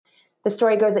The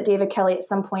story goes that David Kelly at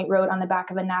some point wrote on the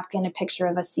back of a napkin a picture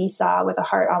of a seesaw with a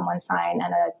heart on one side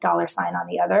and a dollar sign on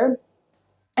the other.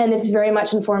 And this very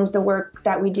much informs the work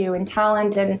that we do in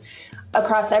talent and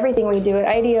across everything we do at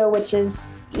IDEO, which is,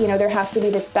 there has to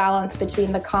be this balance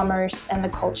between the commerce and the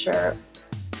culture.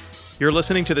 You're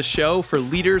listening to the show for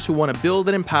leaders who want to build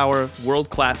and empower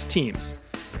world-class teams.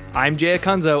 I'm Jay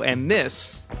Acunzo, and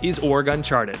this is Org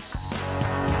Uncharted.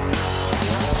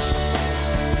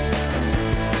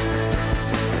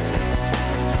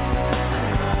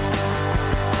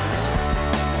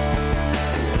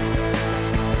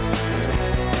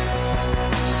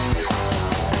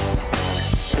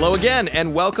 Hello again,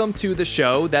 and welcome to the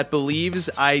show that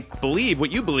believes I believe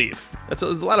what you believe. There's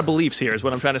a lot of beliefs here is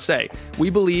what I'm trying to say.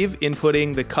 We believe in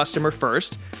putting the customer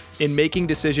first, in making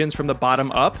decisions from the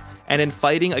bottom up, and in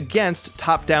fighting against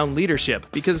top-down leadership,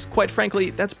 because quite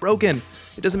frankly, that's broken.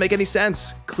 It doesn't make any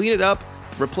sense. Clean it up,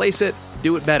 replace it,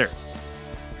 do it better.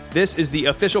 This is the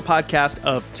official podcast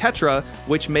of Tetra,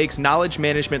 which makes knowledge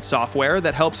management software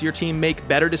that helps your team make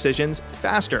better decisions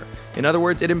faster. In other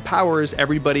words, it empowers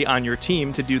everybody on your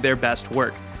team to do their best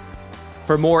work.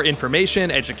 For more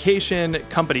information, education,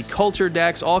 company culture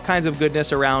decks, all kinds of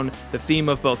goodness around the theme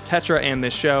of both Tetra and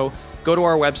this show, go to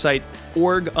our website,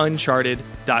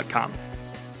 orguncharted.com.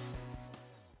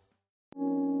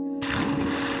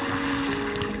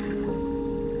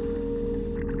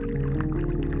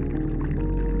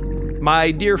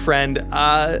 My dear friend,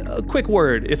 a quick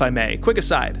word, if I may, quick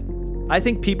aside. I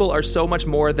think people are so much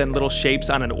more than little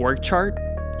shapes on an org chart,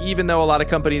 even though a lot of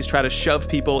companies try to shove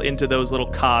people into those little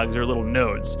cogs or little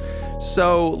nodes.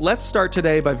 So let's start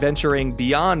today by venturing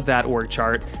beyond that org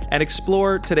chart and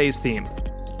explore today's theme.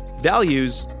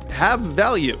 Values have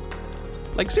value.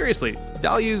 Like seriously,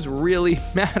 values really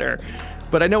matter.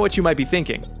 But I know what you might be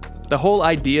thinking. The whole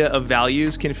idea of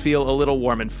values can feel a little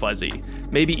warm and fuzzy,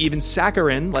 maybe even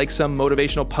saccharine, like some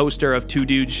motivational poster of two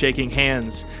dudes shaking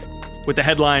hands, with the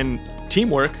headline,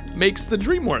 "Teamwork makes the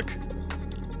dream work."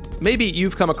 Maybe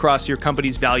you've come across your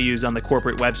company's values on the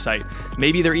corporate website.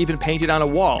 Maybe they're even painted on a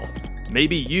wall.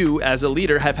 Maybe you, as a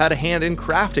leader, have had a hand in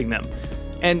crafting them.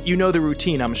 And you know the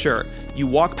routine, I'm sure. You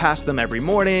walk past them every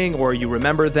morning, or you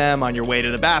remember them on your way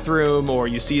to the bathroom, or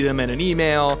you see them in an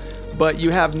email, but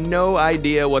you have no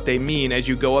idea what they mean as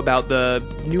you go about the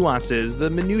nuances, the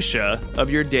minutiae of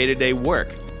your day-to-day work.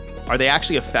 Are they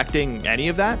actually affecting any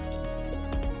of that?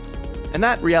 And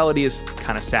that reality is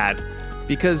kind of sad,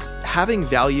 because having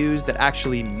values that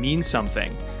actually mean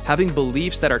something, having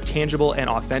beliefs that are tangible and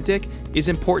authentic, is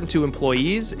important to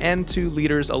employees and to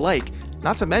leaders alike.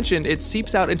 Not to mention, it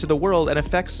seeps out into the world and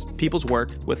affects people's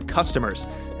work with customers.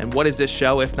 And what is this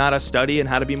show if not a study in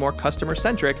how to be more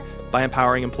customer-centric by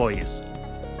empowering employees?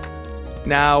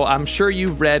 Now, I'm sure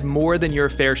you've read more than your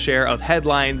fair share of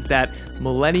headlines that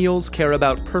millennials care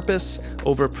about purpose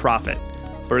over profit.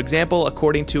 For example,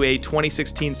 according to a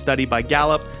 2016 study by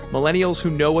Gallup, millennials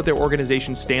who know what their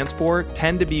organization stands for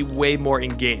tend to be way more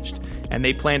engaged, and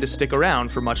they plan to stick around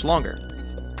for much longer.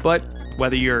 But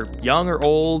whether you're young or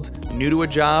old, new to a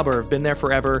job, or have been there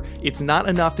forever, it's not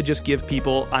enough to just give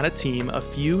people on a team a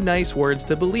few nice words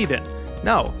to believe in.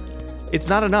 No, it's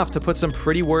not enough to put some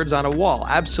pretty words on a wall.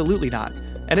 Absolutely not.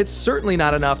 And it's certainly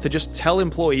not enough to just tell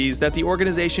employees that the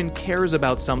organization cares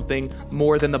about something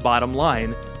more than the bottom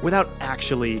line without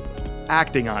actually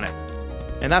acting on it.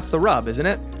 And that's the rub, isn't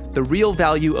it? The real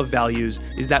value of values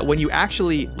is that when you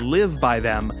actually live by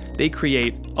them, they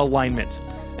create alignment.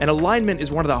 And alignment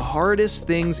is one of the hardest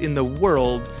things in the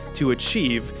world to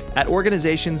achieve at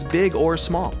organizations big or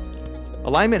small.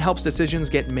 Alignment helps decisions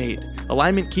get made.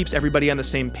 Alignment keeps everybody on the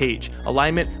same page.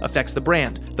 Alignment affects the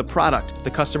brand, the product,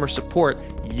 the customer support,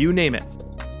 you name it.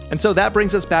 And so that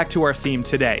brings us back to our theme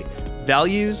today.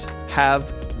 Values have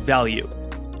value,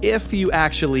 if you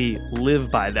actually live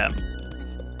by them.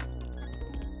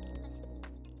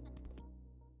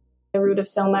 The root of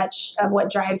so much of what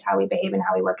drives how we behave and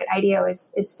how we work at IDEO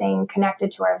is staying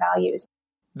connected to our values.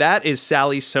 That is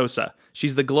Sally Sosa.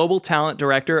 She's the Global Talent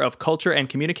Director of Culture and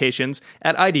Communications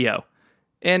at IDEO.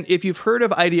 And if you've heard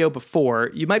of IDEO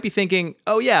before, you might be thinking,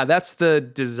 oh yeah, that's the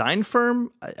design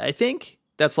firm, I think.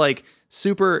 That's like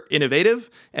super innovative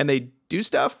and they do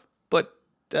stuff, but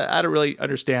I don't really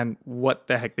understand what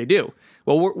the heck they do.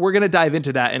 Well, we're going to dive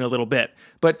into that in a little bit.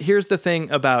 But here's the thing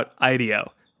about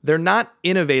IDEO. They're not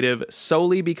innovative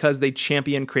solely because they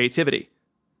champion creativity.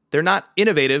 They're not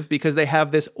innovative because they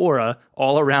have this aura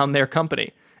all around their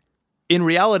company. In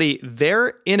reality,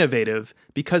 they're innovative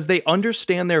because they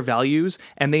understand their values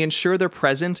and they ensure they're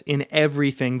present in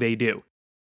everything they do.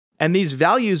 And these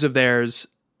values of theirs,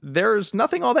 there's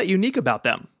nothing all that unique about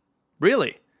them.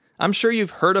 Really. I'm sure you've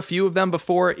heard a few of them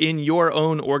before in your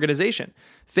own organization.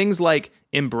 Things like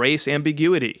embrace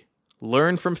ambiguity,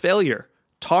 learn from failure,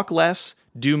 talk less,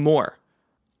 do more.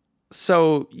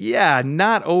 So yeah,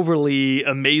 not overly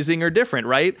amazing or different,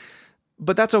 right?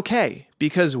 But that's okay,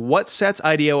 because what sets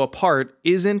IDEO apart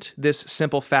isn't this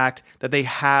simple fact that they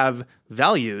have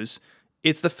values,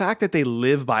 it's the fact that they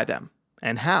live by them.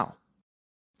 And how?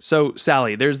 So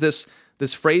Sally, there's this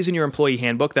phrase in your employee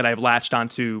handbook that I've latched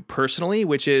onto personally,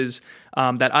 which is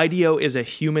that IDEO is a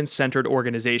human-centered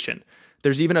organization.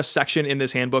 There's even a section in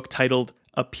this handbook titled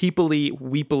a peoply,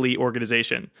 weeply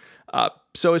organization.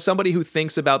 So as somebody who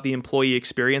thinks about the employee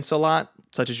experience a lot,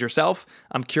 such as yourself,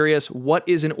 I'm curious, what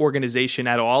is an organization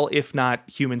at all, if not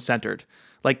human-centered?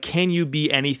 Like, can you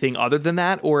be anything other than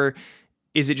that? Or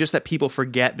is it just that people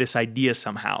forget this idea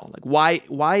somehow? Like,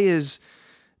 why is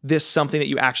this something that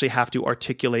you actually have to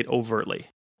articulate overtly?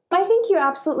 I think you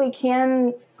absolutely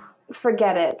can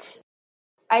forget it.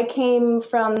 I came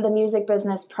from the music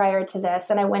business prior to this,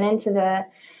 and I went into the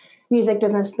music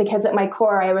business because at my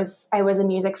core, I was a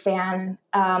music fan.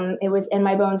 It was in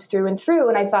my bones through and through.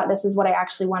 And I thought, this is what I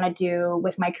actually want to do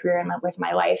with my career and with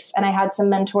my life. And I had some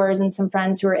mentors and some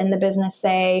friends who were in the business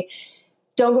say,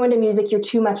 don't go into music. You're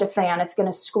too much a fan. It's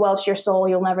going to squelch your soul.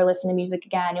 You'll never listen to music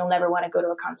again. You'll never want to go to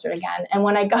a concert again. And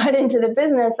when I got into the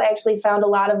business, I actually found a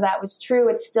lot of that was true.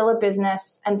 It's still a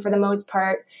business. And for the most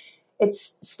part,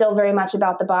 it's still very much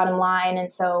about the bottom line.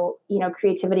 And so,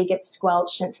 creativity gets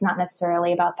squelched, and it's not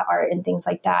necessarily about the art and things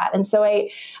like that. And so I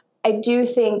do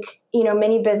think,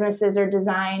 many businesses are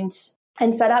designed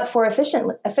and set up for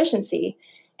efficiency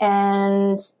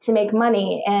and to make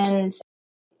money. And,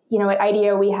 at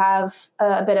IDEO, we have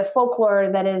a bit of folklore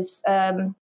that is,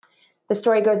 the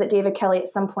story goes that David Kelly at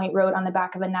some point wrote on the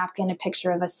back of a napkin a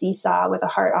picture of a seesaw with a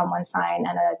heart on one side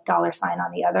and a dollar sign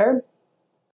on the other.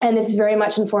 And this very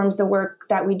much informs the work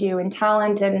that we do in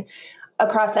talent and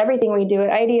across everything we do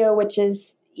at IDEO, which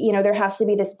is, there has to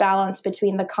be this balance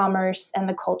between the commerce and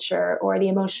the culture, or the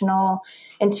emotional,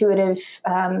 intuitive,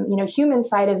 human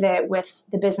side of it with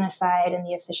the business side and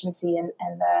the efficiency and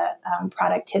the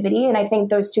productivity. And I think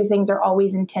those two things are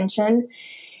always in tension.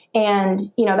 And,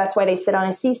 that's why they sit on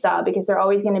a seesaw, because they're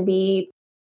always going to be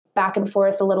back and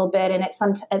forth a little bit. And at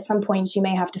some points you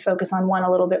may have to focus on one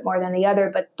a little bit more than the other,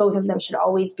 but both of them should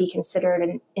always be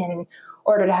considered in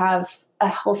order to have a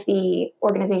healthy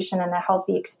organization and a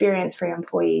healthy experience for your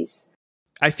employees.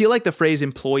 I feel like the phrase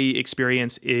employee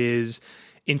experience is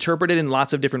interpreted in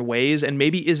lots of different ways and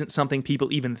maybe isn't something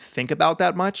people even think about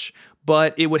that much,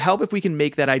 but it would help if we can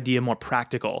make that idea more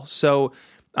practical. So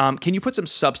can you put some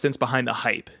substance behind the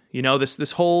hype?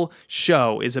 This whole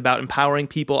show is about empowering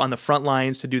people on the front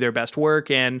lines to do their best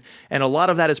work, and a lot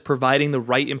of that is providing the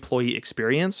right employee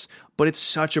experience. But it's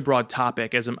such a broad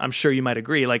topic, as I'm sure you might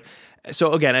agree.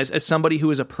 So again, as somebody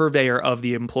who is a purveyor of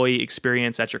the employee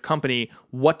experience at your company,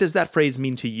 what does that phrase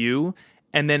mean to you?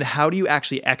 And then how do you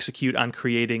actually execute on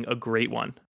creating a great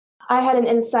one? I had an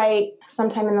insight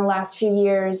sometime in the last few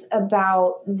years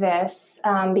about this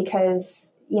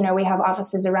because we have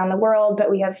offices around the world, but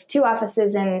we have 2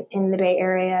 offices in the Bay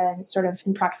Area and sort of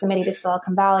in proximity to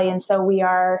Silicon Valley. And so we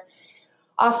are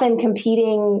often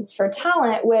competing for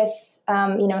talent with,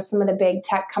 some of the big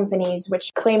tech companies,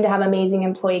 which claim to have amazing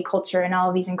employee culture and all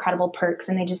of these incredible perks.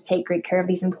 And they just take great care of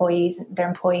their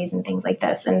employees and things like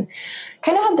this. And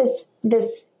kind of had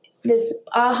this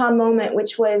aha moment,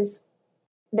 which was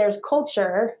there's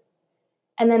culture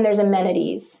and then there's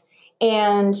amenities.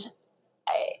 And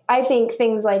I think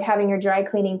things like having your dry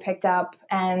cleaning picked up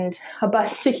and a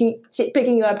bus picking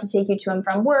you up to take you to and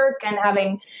from work, and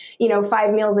having,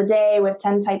 5 meals a day with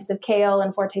 10 types of kale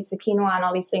and 4 types of quinoa and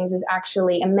all these things is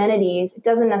actually amenities. It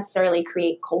doesn't necessarily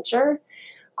create culture.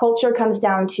 Culture comes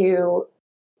down to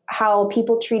how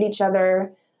people treat each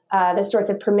other, the sorts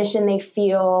of permission they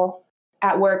feel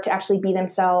at work to actually be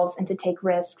themselves and to take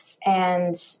risks,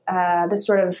 and the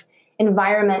sort of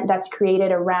environment that's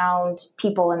created around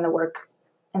people in the work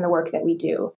that we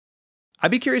do. I'd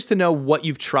be curious to know what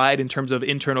you've tried in terms of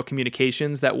internal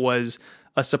communications that was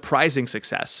a surprising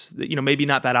success, maybe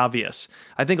not that obvious.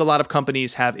 I think a lot of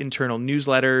companies have internal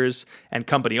newsletters and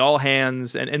company all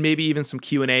hands and maybe even some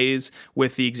Q&As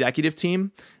with the executive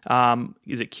team.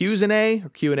 Is it Q's and A or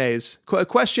Q&As?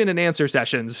 Question and answer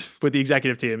sessions with the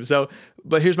executive team.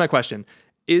 But here's my question.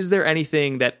 Is there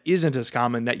anything that isn't as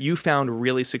common that you found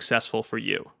really successful for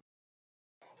you?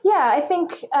 Yeah, I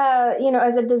think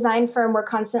as a design firm, we're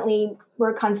constantly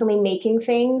making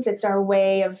things. It's our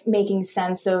way of making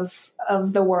sense of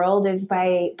the world is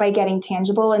by getting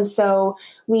tangible, and so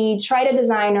we try to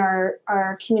design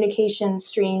our communication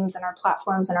streams and our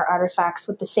platforms and our artifacts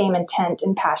with the same intent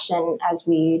and passion as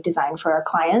we design for our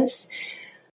clients.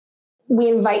 We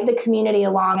invite the community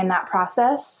along in that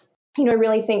process. I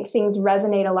really think things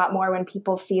resonate a lot more when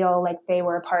people feel like they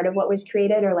were a part of what was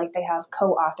created or like they have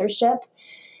co-authorship.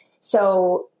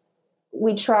 So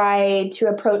we try to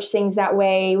approach things that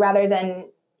way rather than,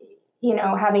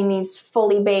 having these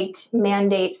fully baked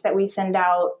mandates that we send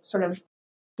out sort of,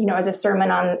 as a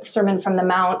sermon from the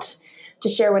Mount to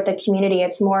share with the community.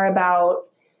 It's more about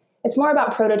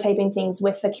prototyping things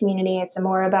with the community. It's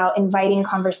more about inviting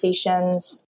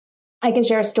conversations. I can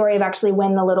share a story of actually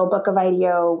when the Little Book of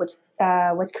IDEO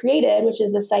was created, which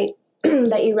is the site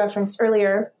that you referenced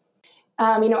earlier.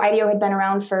 IDEO had been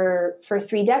around for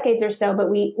 3 decades or so,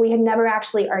 but we had never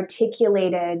actually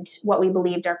articulated what we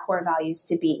believed our core values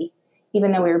to be,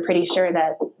 even though we were pretty sure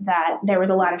that there was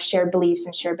a lot of shared beliefs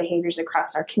and shared behaviors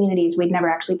across our communities. We'd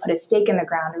never actually put a stake in the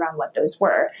ground around what those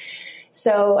were.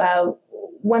 So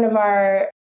one of our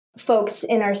folks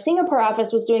in our Singapore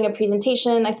office was doing a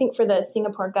presentation, I think for the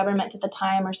Singapore government at the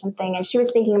time or something, and she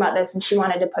was thinking about this and she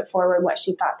wanted to put forward what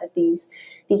she thought that these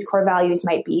core values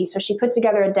might be. So she put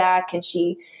together a deck and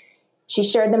she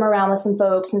shared them around with some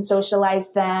folks and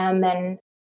socialized them, and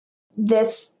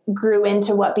this grew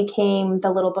into what became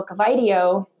the Little Book of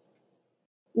IDEO.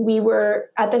 We were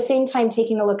at the same time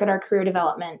taking a look at our career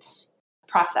development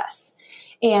process,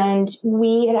 and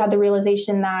we had the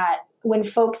realization that when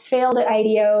folks failed at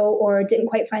IDEO or didn't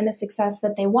quite find the success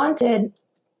that they wanted,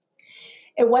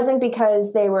 it wasn't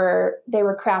because they were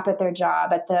crap at their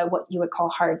job, at the what you would call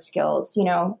hard skills.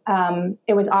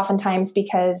 It was oftentimes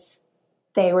because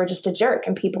they were just a jerk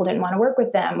and people didn't want to work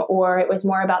with them, or it was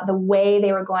more about the way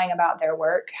they were going about their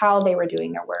work, how they were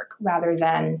doing their work, rather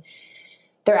than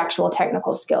their actual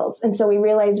technical skills. And so we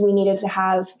realized we needed to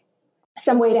have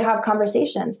some way to have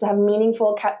conversations, to have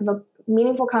meaningful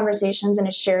conversations and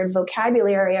a shared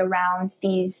vocabulary around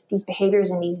these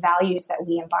behaviors and these values that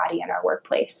we embody in our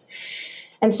workplace.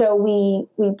 And so we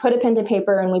put a pen to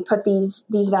paper and we put these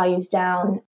values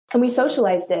down and we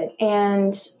socialized it.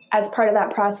 And as part of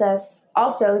that process,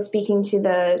 also speaking to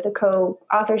the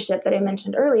co-authorship that I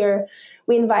mentioned earlier,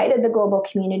 we invited the global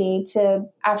community to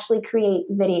actually create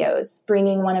videos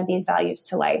bringing one of these values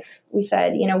to life. We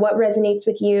said, what resonates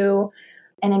with you?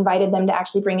 And invited them to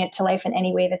actually bring it to life in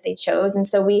any way that they chose. And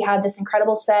so we had this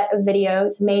incredible set of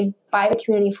videos made by the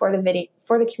community for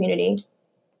the community.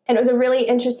 And it was a really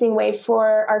interesting way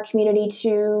for our community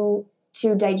to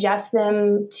digest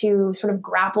them, to sort of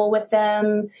grapple with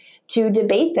them, to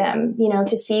debate them,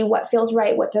 to see what feels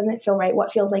right, what doesn't feel right,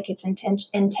 what feels like it's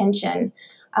intention,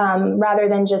 rather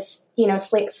than just,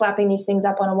 slapping these things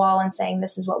up on a wall and saying,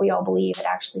 this is what we all believe. It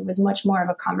actually was much more of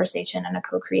a conversation and a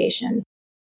co-creation.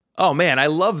 Oh man, I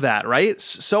love that, right?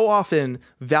 So often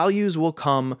values will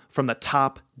come from the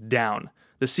top down.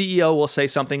 The CEO will say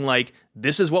something like,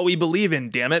 this is what we believe in,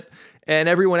 damn it. And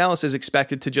everyone else is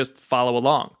expected to just follow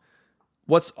along.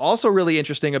 What's also really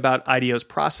interesting about IDEO's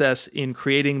process in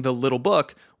creating the Little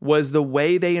Book was the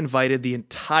way they invited the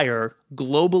entire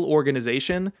global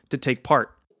organization to take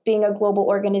part. Being a global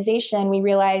organization, we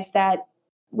realized that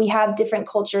we have different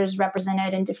cultures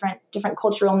represented and different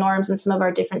cultural norms in some of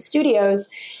our different studios.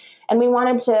 And we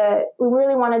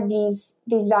really wanted these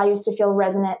values to feel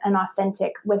resonant and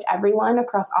authentic with everyone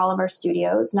across all of our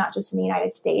studios, not just in the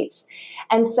United States.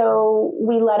 And so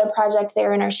we led a project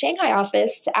there in our Shanghai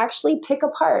office to actually pick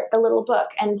apart the Little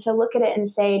Book and to look at it and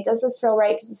say, does this feel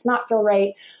right? Does this not feel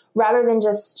right? Rather than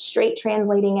just straight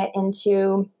translating it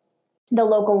into the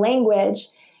local language.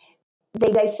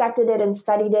 They dissected it and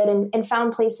studied it and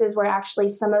found places where actually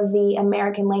some of the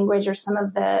American language or some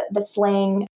of the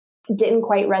slang didn't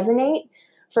quite resonate.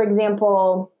 For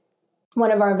example,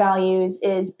 one of our values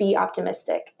is be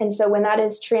optimistic. And so when that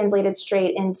is translated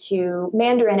straight into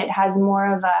Mandarin, it has more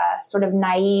of a sort of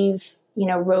naive,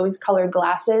 rose-colored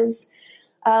glasses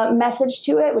message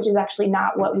to it, which is actually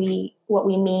not what we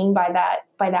mean by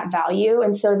that value.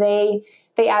 And so they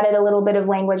added a little bit of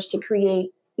language to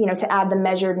create, to add the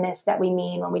measuredness that we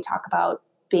mean when we talk about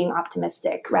being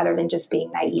optimistic rather than just being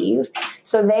naive.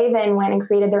 So they then went and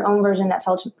created their own version that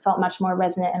felt much more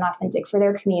resonant and authentic for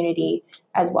their community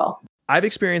as well. I've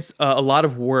experienced a lot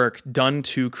of work done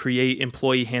to create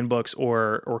employee handbooks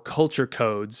or culture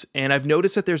codes, and I've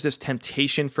noticed that there's this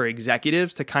temptation for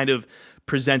executives to kind of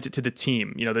present it to the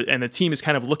team, and the team is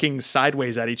kind of looking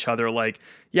sideways at each other like,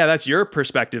 yeah, that's your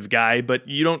perspective, guy, but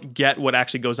you don't get what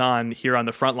actually goes on here on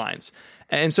the front lines.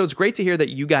 And so it's great to hear that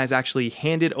you guys actually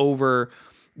handed over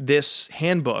this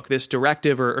handbook, this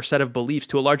directive or set of beliefs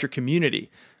to a larger community.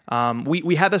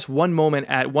 We had this one moment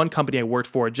at one company I worked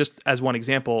for, just as one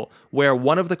example, where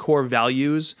one of the core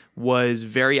values was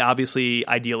very obviously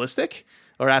idealistic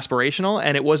or aspirational,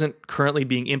 and it wasn't currently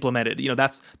being implemented.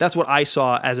 That's what I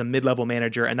saw as a mid-level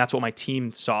manager, and that's what my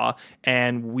team saw.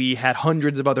 And we had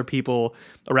hundreds of other people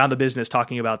around the business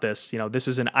talking about this. This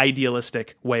is an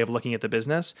idealistic way of looking at the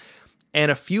business.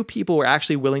 And a few people were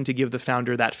actually willing to give the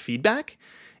founder that feedback.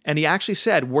 And he actually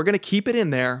said, we're going to keep it in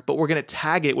there, but we're going to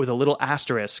tag it with a little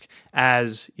asterisk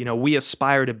as, we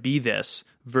aspire to be this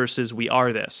versus we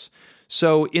are this.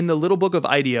 So in the little book of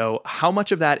IDEO, how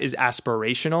much of that is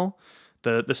aspirational?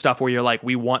 The stuff where you're like,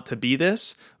 we want to be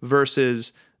this,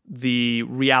 versus the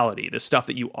reality, the stuff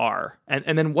that you are.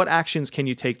 And then what actions can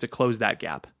you take to close that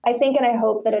gap? I think and I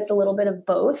hope that it's a little bit of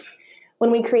both. When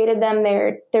we created them,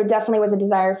 there definitely was a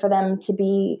desire for them to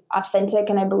be authentic,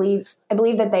 and I believe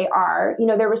that they are.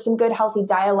 There was some good, healthy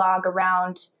dialogue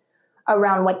around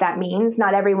what that means.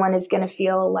 Not everyone is going to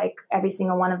feel like every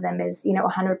single one of them is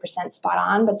 100% spot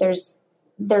on, but there's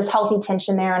healthy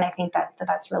tension there, and I think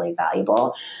that's really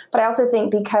valuable. But I also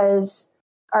think because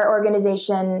our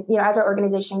organization, as our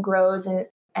organization grows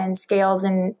and scales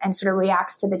and sort of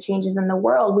reacts to the changes in the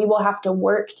world, we will have to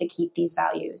work to keep these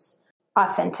values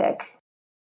authentic.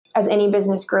 As any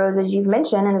business grows, as you've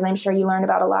mentioned, and as I'm sure you learn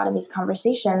about a lot in these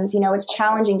conversations, it's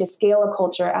challenging to scale a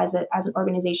culture as an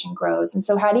organization grows. And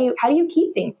so how do you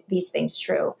keep these things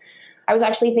true? I was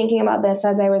actually thinking about this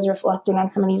as I was reflecting on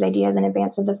some of these ideas in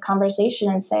advance of this conversation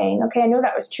and saying, okay, I know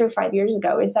that was true 5 years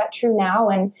ago. Is that true now?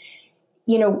 And,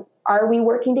 are we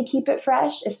working to keep it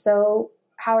fresh? If so,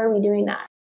 how are we doing that?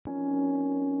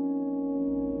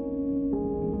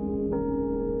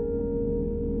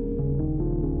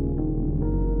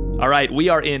 All right, we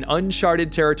are in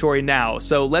uncharted territory now,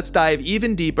 so let's dive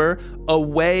even deeper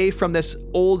away from this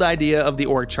old idea of the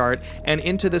org chart and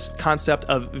into this concept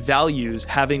of values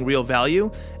having real value,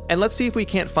 and let's see if we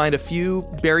can't find a few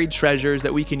buried treasures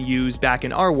that we can use back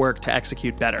in our work to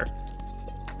execute better.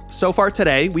 So far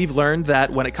today, we've learned that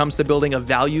when it comes to building a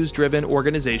values-driven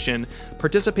organization,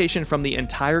 participation from the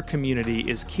entire community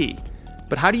is key.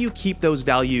 But how do you keep those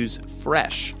values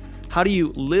fresh? How do you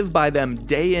live by them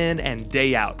day in and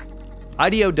day out?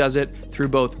 IDEO does it through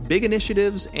both big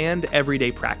initiatives and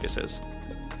everyday practices.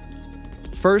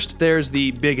 First, there's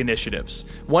the big initiatives.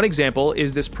 One example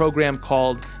is this program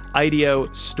called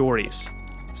IDEO Stories.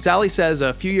 Sally says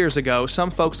a few years ago,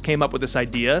 some folks came up with this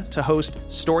idea to host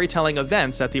storytelling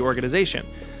events at the organization.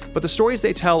 But the stories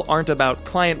they tell aren't about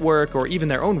client work or even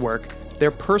their own work,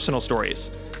 they're personal stories.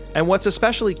 And what's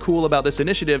especially cool about this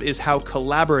initiative is how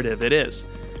collaborative it is.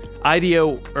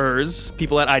 IDEOers,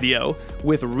 people at IDEO,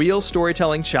 with real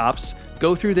storytelling chops,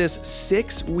 go through this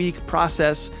 6-week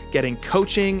process getting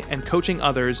coaching and coaching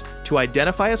others to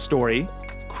identify a story,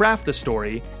 craft the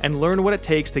story, and learn what it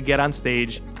takes to get on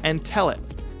stage and tell it.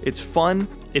 It's fun,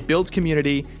 it builds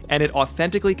community, and it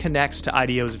authentically connects to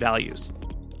IDEO's values.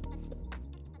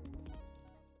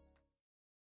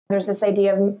 There's this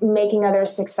idea of making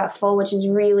others successful, which is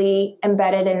really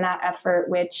embedded in that effort,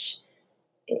 which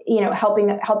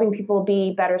helping people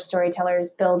be better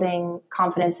storytellers, building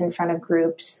confidence in front of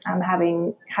groups,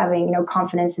 having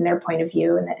confidence in their point of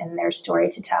view and their story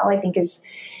to tell, I think is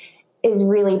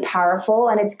really powerful,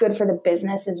 and it's good for the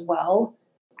business as well.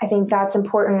 I think that's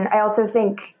important. I also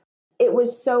think it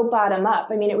was so bottom up.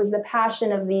 I mean, it was the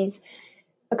passion of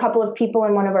a couple of people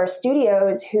in one of our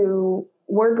studios who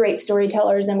were great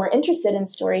storytellers and were interested in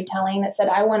storytelling that said,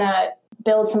 I want to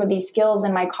build some of these skills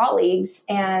in my colleagues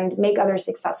and make others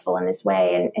successful in this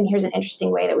way. And here's an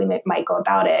interesting way that we might go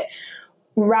about it.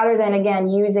 Rather than, again,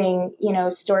 using,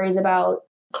 stories about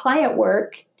client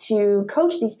work to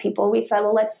coach these people, we said,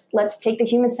 well, let's take the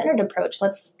human-centered approach.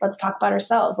 Let's talk about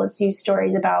ourselves. Let's use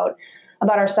stories about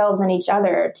ourselves and each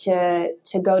other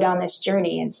to go down this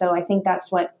journey. And so I think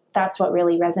that's what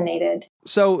really resonated.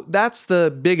 So that's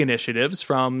the big initiatives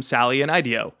from Sally and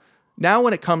IDEO. Now,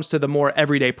 when it comes to the more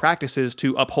everyday practices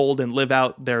to uphold and live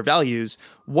out their values,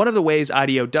 one of the ways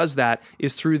IDEO does that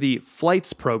is through the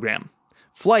Flights program.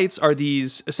 Flights are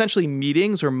these essentially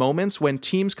meetings or moments when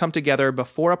teams come together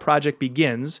before a project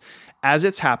begins, as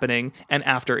it's happening, and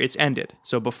after it's ended.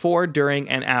 So before, during,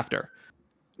 and after.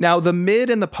 Now, the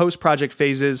mid and the post-project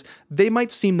phases, they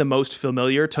might seem the most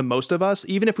familiar to most of us,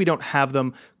 even if we don't have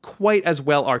them quite as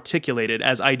well articulated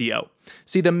as IDEO.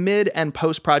 See, the mid and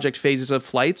post-project phases of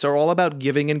Flights are all about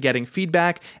giving and getting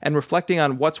feedback and reflecting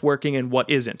on what's working and what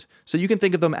isn't. So you can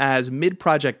think of them as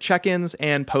mid-project check-ins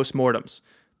and post-mortems.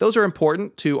 Those are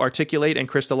important to articulate and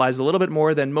crystallize a little bit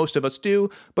more than most of us do,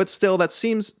 but still that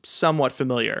seems somewhat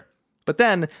familiar. But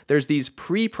then there's these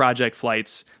pre-project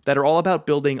flights that are all about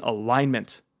building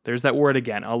alignment. There's that word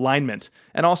again, alignment,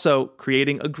 and also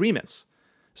creating agreements.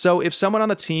 So if someone on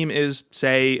the team is,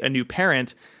 say, a new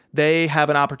parent, they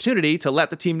have an opportunity to let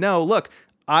the team know, look,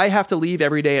 I have to leave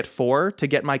every day at 4 to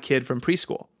get my kid from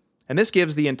preschool. And this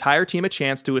gives the entire team a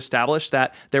chance to establish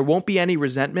that there won't be any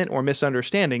resentment or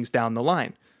misunderstandings down the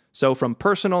line. So from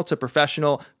personal to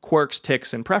professional, quirks,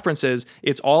 tics, and preferences,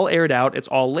 it's all aired out, it's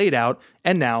all laid out,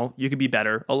 and now you can be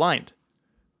better aligned.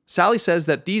 Sally says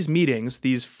that these meetings,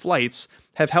 these flights,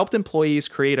 have helped employees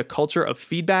create a culture of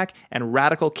feedback and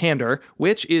radical candor,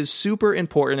 which is super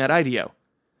important at IDEO.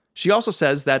 She also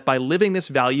says that by living this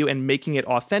value and making it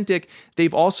authentic,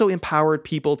 they've also empowered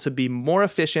people to be more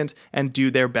efficient and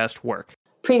do their best work.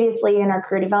 Previously in our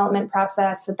career development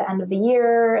process at the end of the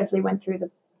year, as we went through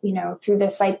through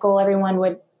this cycle, everyone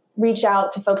would reach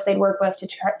out to folks they'd work with to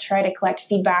try to collect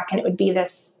feedback. And it would be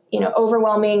this,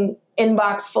 overwhelming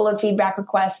inbox full of feedback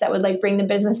requests that would bring the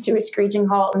business to a screeching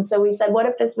halt. And so we said, what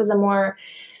if this was a more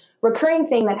recurring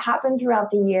thing that happened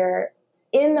throughout the year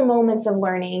in the moments of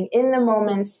learning, in the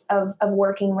moments of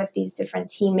working with these different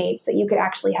teammates, that you could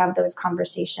actually have those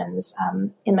conversations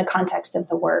in the context of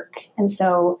the work. And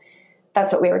so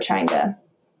that's what we were trying to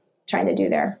do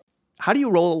there. How do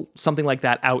you roll something like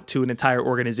that out to an entire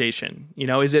organization?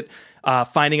 Is it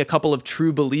finding a couple of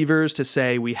true believers to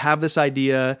say, we have this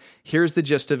idea, here's the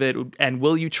gist of it, and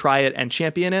will you try it and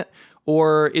champion it?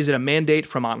 Or is it a mandate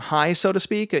from on high, so to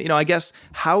speak? I guess,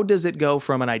 how does it go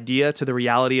from an idea to the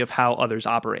reality of how others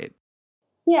operate?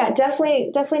 Yeah, definitely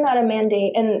not a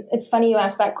mandate. And it's funny you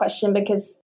asked that question,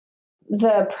 because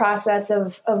the process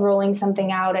of rolling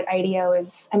something out at IDEO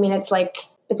is,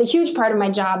 it's a huge part of my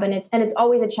job, and it's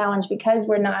always a challenge because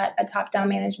we're not a top-down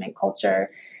management culture.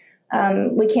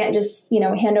 We can't just,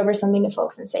 hand over something to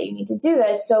folks and say, you need to do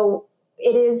this. So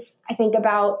it is, I think,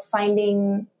 about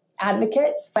finding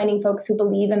advocates, finding folks who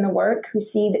believe in the work, who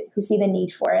see the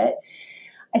need for it.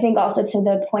 I think also, to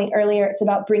the point earlier, it's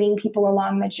about bringing people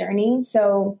along the journey.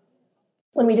 So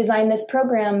when we designed this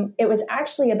program, it was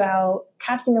actually about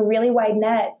casting a really wide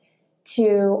net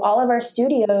to all of our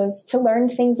studios to learn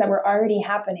things that were already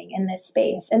happening in this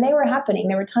space. And they were happening.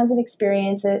 There were tons of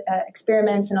experiments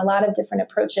and a lot of different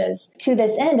approaches to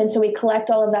this end. And so we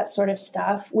collect all of that sort of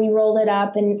stuff. We rolled it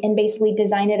up and basically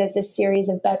designed it as this series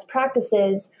of best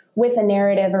practices with a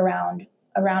narrative around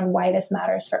why this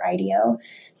matters for IDEO.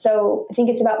 So I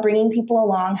think it's about bringing people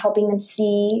along, helping them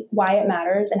see why it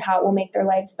matters and how it will make their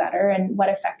lives better and what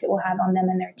effect it will have on them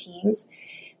and their teams.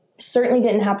 Certainly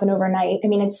didn't happen overnight.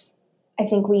 I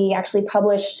think we actually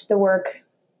published the work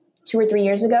 2 or 3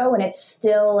 years ago, and it's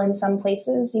still in some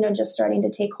places, just starting to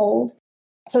take hold.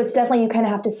 So it's definitely, you kind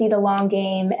of have to see the long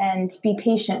game and be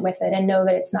patient with it and know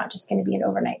that it's not just going to be an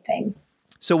overnight thing.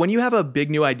 So when you have a big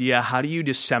new idea, how do you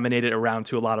disseminate it around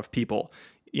to a lot of people?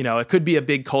 It could be a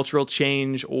big cultural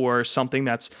change or something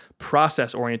that's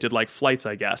process oriented, like flights,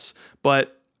 I guess.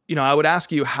 But I would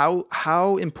ask you,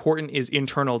 how important is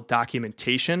internal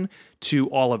documentation to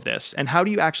all of this? And how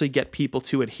do you actually get people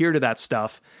to adhere to that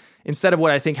stuff instead of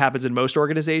what I think happens in most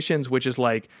organizations, which is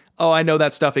like, oh, I know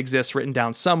that stuff exists written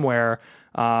down somewhere,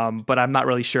 but I'm not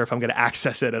really sure if I'm going to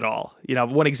access it at all.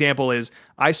 One example is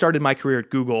I started my career at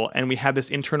Google, and we had this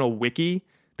internal wiki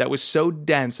that was so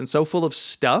dense and so full of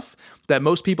stuff that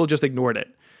most people just ignored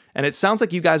it. And it sounds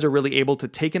like you guys are really able to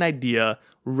take an idea,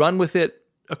 run with it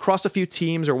across a few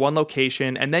teams or one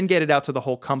location, and then get it out to the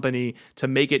whole company to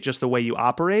make it just the way you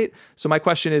operate. So my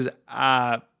question is,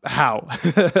 how?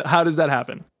 How does that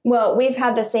happen? Well, we've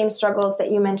had the same struggles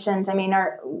that you mentioned.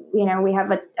 We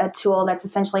have a tool that's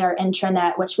essentially our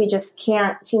intranet, which we just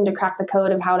can't seem to crack the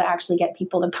code of how to actually get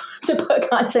people to put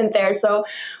content there. So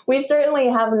we certainly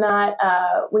have not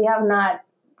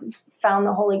found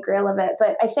the holy grail of it.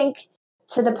 But I think,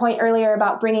 to the point earlier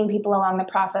about bringing people along the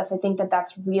process, I think that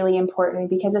that's really important,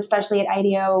 because especially at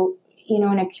IDEO, in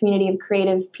a community of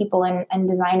creative people and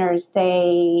designers,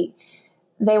 they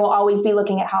will always be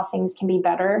looking at how things can be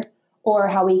better or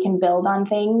how we can build on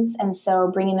things. And so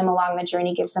bringing them along the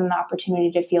journey gives them the opportunity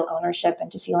to feel ownership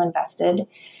and to feel invested.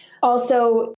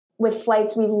 Also, with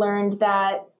flights, we've learned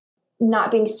that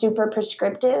not being super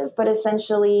prescriptive, but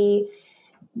essentially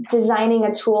designing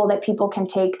a tool that people can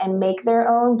take and make their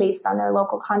own based on their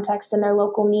local context and their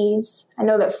local needs. I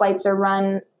know that flights are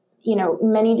run,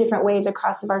 many different ways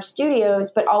across of our studios,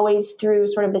 but always through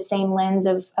sort of the same lens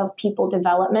of people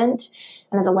development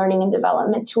and as a learning and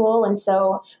development tool. And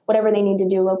so whatever they need to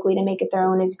do locally to make it their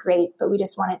own is great, but we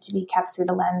just want it to be kept through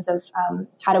the lens of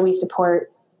how do we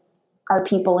support our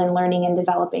people in learning and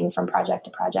developing from project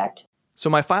to project. So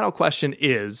my final question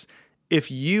is, if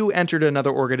you entered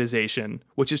another organization,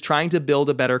 which is trying to build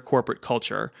a better corporate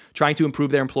culture, trying to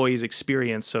improve their employees'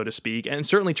 experience, so to speak, and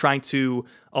certainly trying to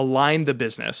align the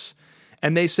business,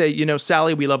 and they say, you know,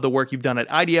 Sally, we love the work you've done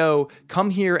at IDEO.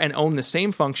 Come here and own the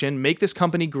same function, make this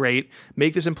company great,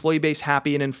 make this employee base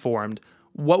happy and informed.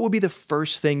 What would be the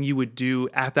first thing you would do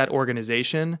at that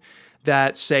organization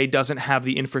that, say, doesn't have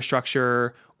the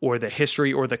infrastructure or the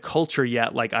history or the culture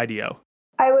yet like IDEO?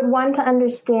 I would want to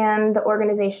understand the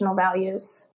organizational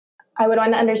values. I would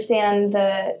want to understand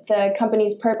the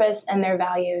company's purpose and their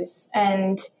values.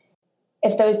 And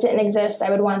if those didn't exist,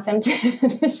 I would want them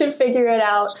to figure it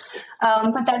out.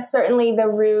 But that's certainly the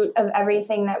root of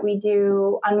everything that we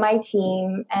do on my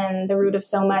team, and the root of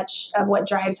so much of what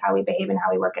drives how we behave and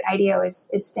how we work at IDEO is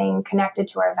staying connected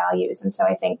to our values. And so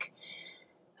I think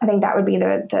that would be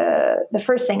the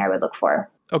first thing I would look for.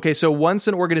 Okay, so once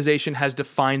an organization has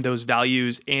defined those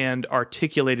values and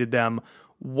articulated them,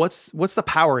 what's the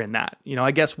power in that? You know,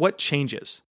 I guess what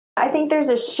changes? I think there's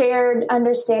a shared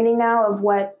understanding now of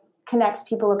what connects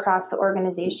people across the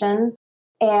organization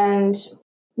and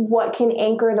what can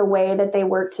anchor the way that they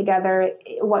work together,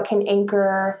 what can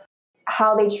anchor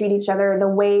how they treat each other, the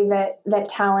way that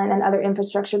talent and other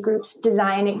infrastructure groups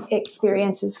design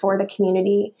experiences for the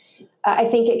community. I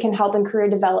think it can help in career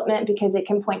development because it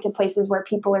can point to places where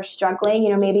people are struggling, you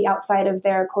know, maybe outside of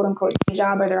their quote unquote day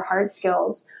job or their hard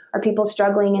skills. Are people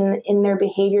struggling in their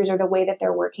behaviors or the way that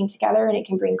they're working together? And it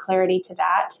can bring clarity to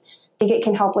that. I think it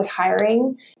can help with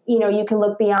hiring. You know, you can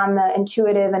look beyond the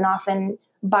intuitive and often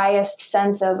biased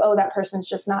sense of, oh, that person's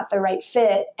just not the right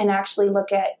fit, and actually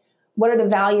look at what are the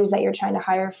values that you're trying to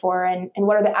hire for, and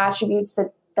what are the attributes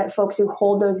that folks who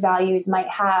hold those values might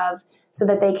have, so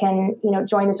that they can, you know,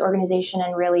 join this organization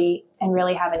and really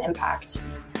have an impact.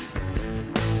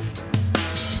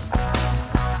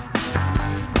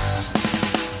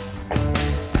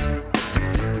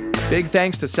 Big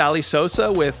thanks to Sally Sosa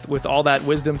with all that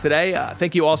wisdom today.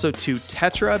 Thank you also to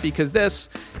Tetra, because this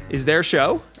is their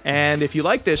show. And if you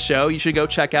like this show, you should go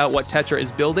check out what Tetra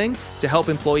is building to help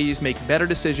employees make better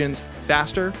decisions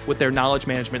faster with their knowledge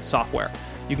management software.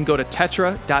 You can go to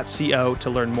tetra.co to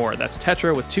learn more. That's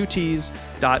Tetra with 2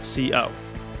 T's.co.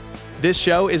 This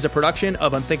show is a production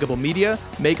of Unthinkable Media,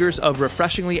 makers of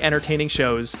refreshingly entertaining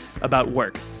shows about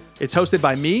work. It's hosted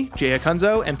by me, Jay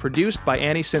Acunzo, and produced by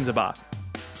Annie Sinzaba.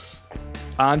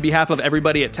 On behalf of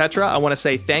everybody at Tetra, I want to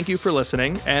say thank you for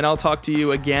listening, and I'll talk to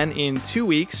you again in 2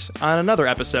 weeks on another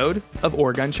episode of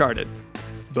Org Uncharted.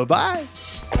 Bye-bye.